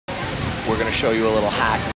we're gonna show you a little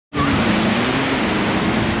hack.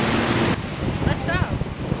 Let's go.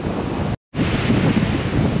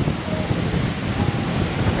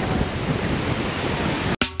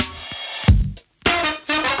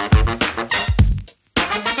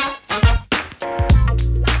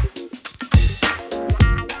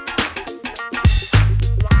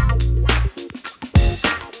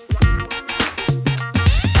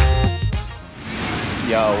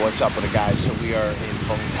 Yo, what's up with the guys? So we are in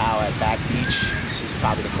Vung at Back Beach. This is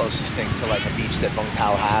probably the closest thing to like a beach that Vung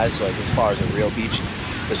has, like as far as a real beach.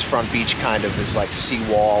 This front beach kind of is like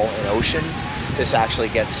seawall and ocean. This actually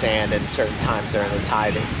gets sand, and certain times during the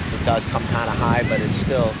tide it does come kind of high, but it's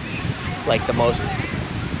still like the most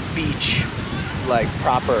beach, like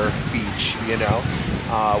proper beach, you know.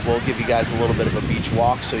 We'll give you guys a little bit of a beach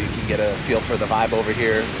walk so you can get a feel for the vibe over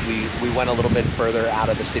here. We went a little bit further out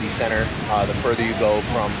of the city center. The further you go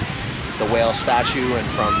from the whale statue and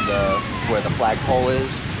from where the flagpole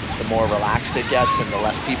is, the more relaxed it gets and the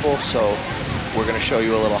less people. So we're gonna show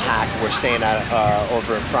you a little hack. We're staying at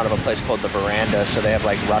over in front of a place called the Veranda. So they have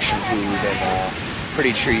like Russian food and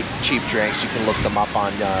pretty cheap drinks. You can look them up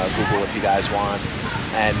on Google if you guys want.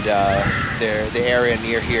 And the area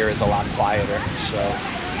near here is a lot quieter, so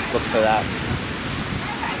look for that.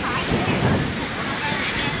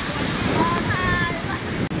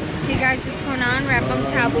 Hey guys, what's going on? We're at Vung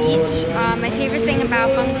Beach. My favorite thing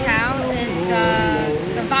about Vung is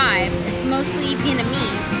the vibe. It's mostly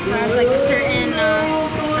Vietnamese, so it has like a certain,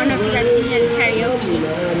 I don't know if you guys can hear the karaoke,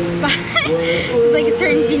 but it's like a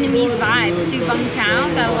certain Vietnamese vibe to Vung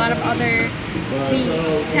that a lot of other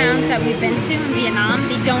beach towns that we've been to in Vietnam,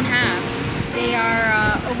 they don't have. They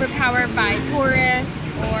are overpowered by tourists,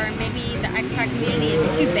 or maybe the expat community is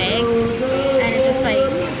too big and it just like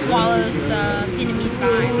swallows the Vietnamese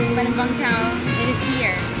vibe. But in Vung it is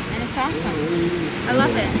here and it's awesome. I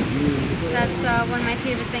love it. That's one of my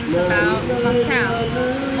favorite things about Vung.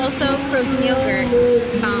 Also frozen yogurt.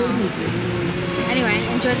 Anyway,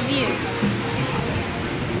 enjoy the view.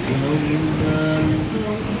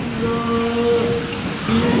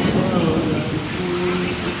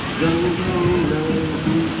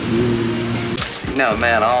 You know,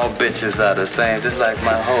 man, all bitches are the same, just like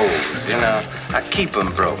my hoes, you know. I keep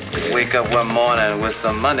them broke. Wake up one morning with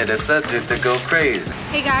some money, they're subject to go crazy.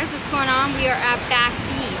 Hey guys, what's going on? We are at Back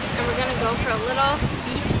Beach and we're gonna go for a little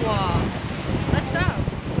beach walk. Let's go.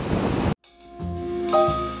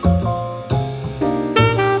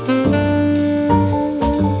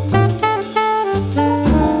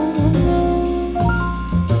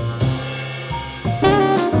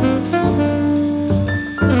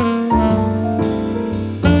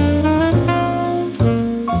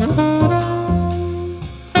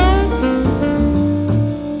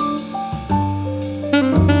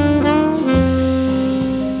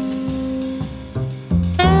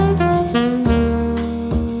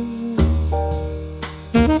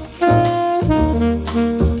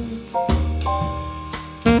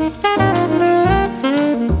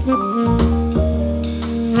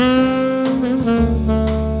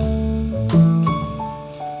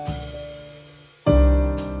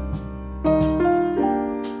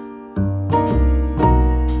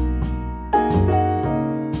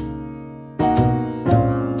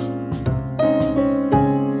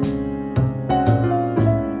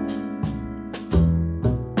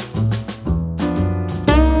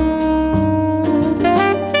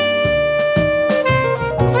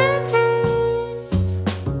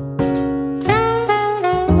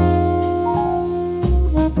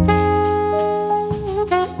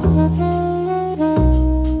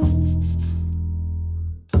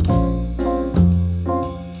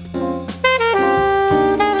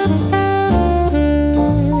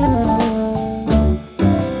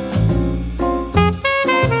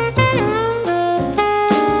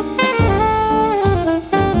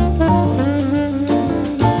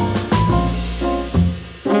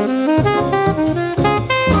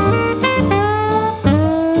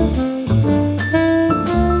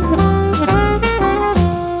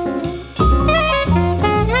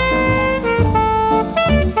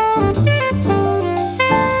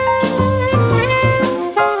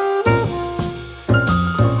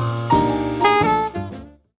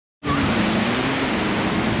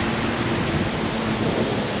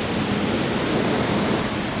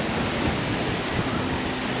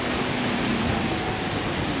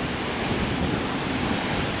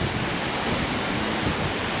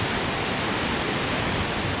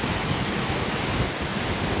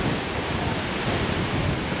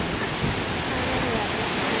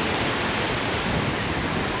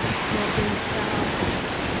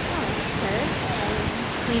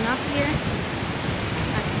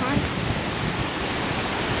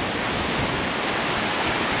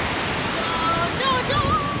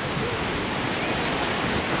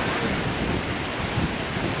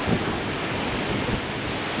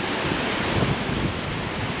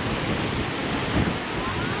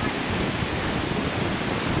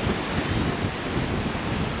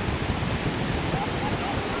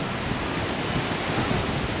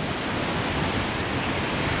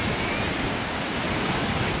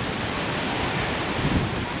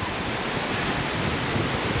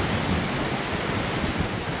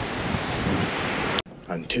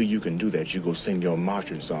 Until you can do that, you go sing your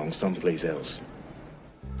marching song someplace else.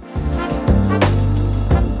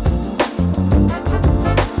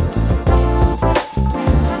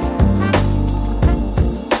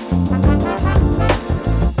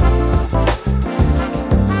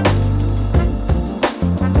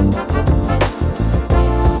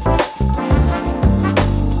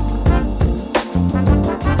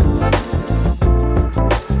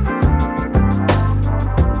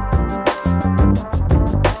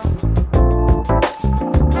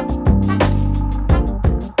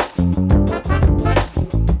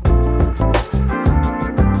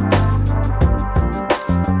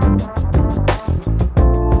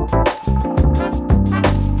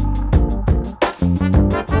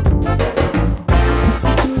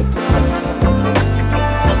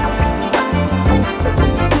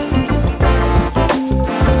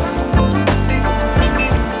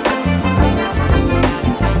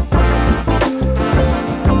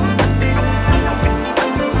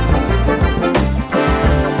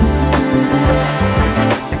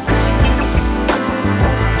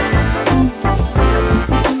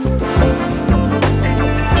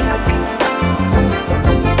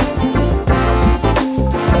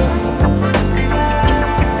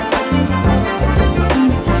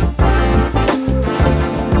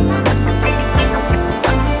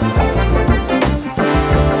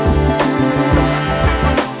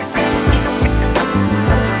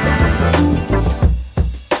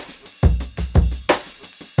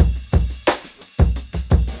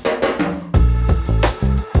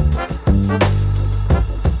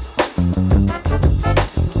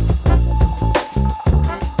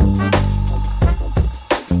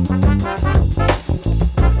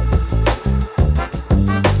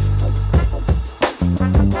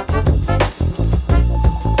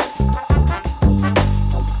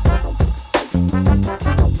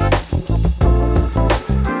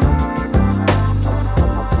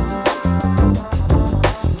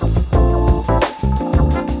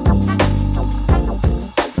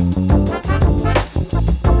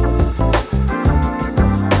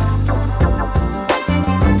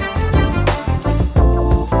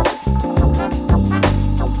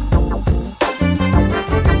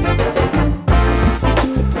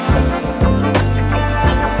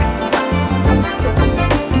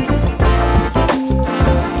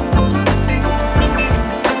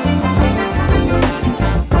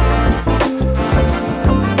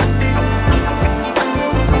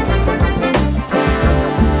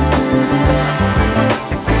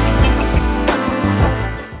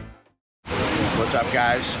 What's up,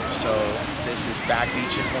 guys? So this is Back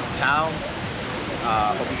Beach in Vung Tau.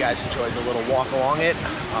 Hope you guys enjoyed the little walk along it.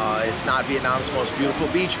 It's not Vietnam's most beautiful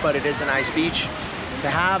beach, but it is a nice beach to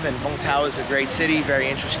have, and Vung Tau is a great city, very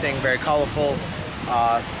interesting, very colorful.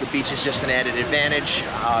 The beach is just an added advantage.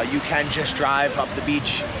 You can just drive up the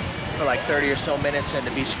beach for like 30 or so minutes, and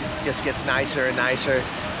the beach just gets nicer and nicer.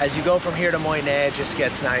 As you go from here to Moi Ne, it just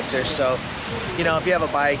gets nicer. So, you know, if you have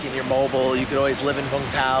a bike and you're mobile, you could always live in Vung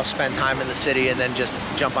Tau, spend time in the city, and then just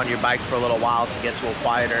jump on your bike for a little while to get to a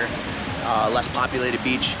quieter, less populated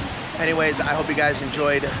beach. Anyways, I hope you guys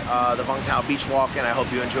enjoyed the Vung Tau beach walk, and I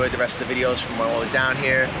hope you enjoyed the rest of the videos from all the way down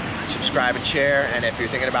here. Subscribe and share, and if you're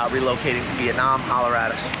thinking about relocating to Vietnam, holler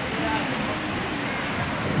at us.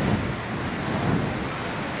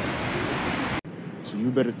 So you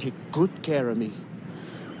better take good care of me.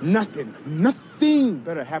 Nothing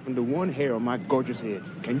better happen to one hair on my gorgeous head.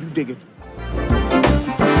 Can you dig it?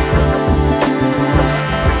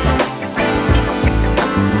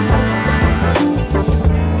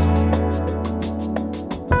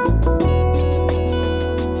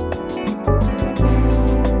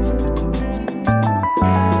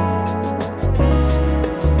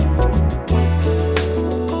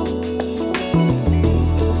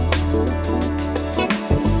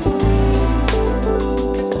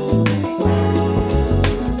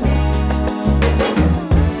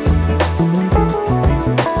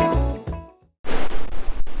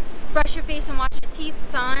 Brush your face and wash your teeth,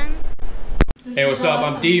 son. Hey, what's up?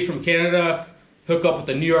 I'm D from Canada. Hook up with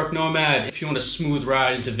the New York Nomad if you want a smooth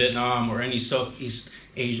ride into Vietnam or any Southeast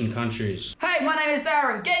Asian countries. Hey, my name is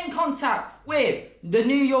Aaron. Get in contact with the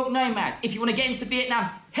New York Nomads. If you want to get into Vietnam,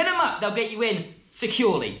 hit them up. They'll get you in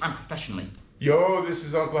securely and professionally. Yo, this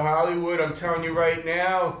is Uncle Hollywood. I'm telling you right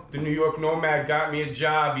now, the New York Nomad got me a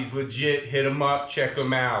job. He's legit. Hit him up. Check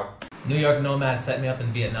him out. New York Nomad set me up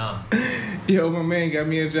in Vietnam. Yo, my man got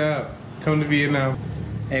me a job. Come to Vietnam.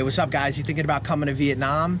 Hey, what's up guys? You thinking about coming to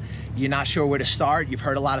Vietnam? You're not sure where to start? You've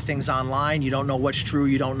heard a lot of things online. You don't know what's true,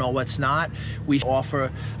 you don't know what's not. We offer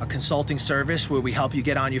a consulting service where we help you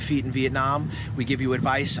get on your feet in Vietnam. We give you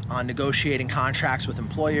advice on negotiating contracts with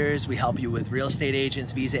employers. We help you with real estate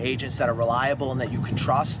agents, visa agents that are reliable and that you can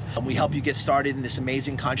trust. We help you get started in this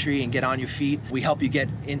amazing country and get on your feet. We help you get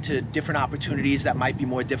into different opportunities that might be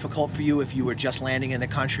more difficult for you if you were just landing in the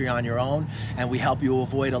country on your own. And we help you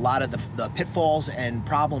avoid a lot of the pitfalls and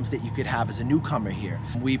problems that you could have as a newcomer here.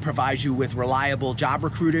 We provide you with reliable job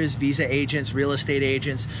recruiters, visa agents, real estate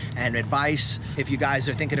agents, and advice. If you guys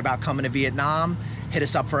are thinking about coming to Vietnam, hit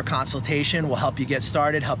us up for a consultation. We'll help you get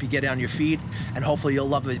started, help you get on your feet, and hopefully you'll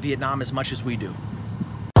love Vietnam as much as we do.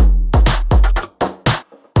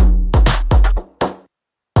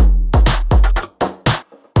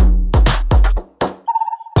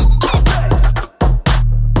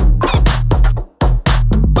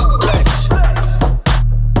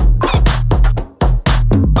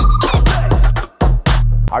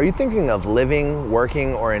 Are you thinking of living,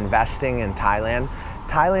 working, or investing in Thailand?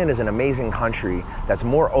 Thailand is an amazing country that's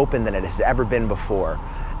more open than it has ever been before.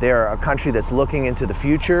 They're a country that's looking into the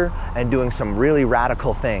future and doing some really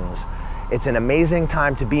radical things. It's an amazing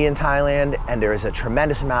time to be in Thailand, and there is a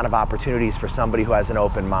tremendous amount of opportunities for somebody who has an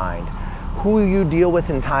open mind. Who you deal with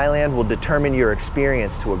in Thailand will determine your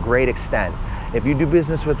experience to a great extent. If you do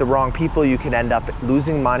business with the wrong people, you can end up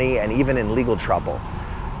losing money and even in legal trouble.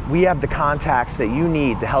 We have the contacts that you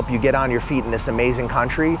need to help you get on your feet in this amazing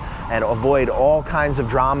country and avoid all kinds of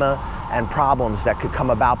drama and problems that could come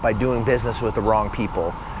about by doing business with the wrong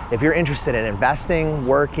people. If you're interested in investing,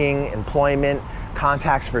 working, employment,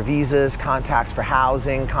 contacts for visas, contacts for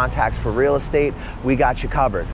housing, contacts for real estate, we got you covered.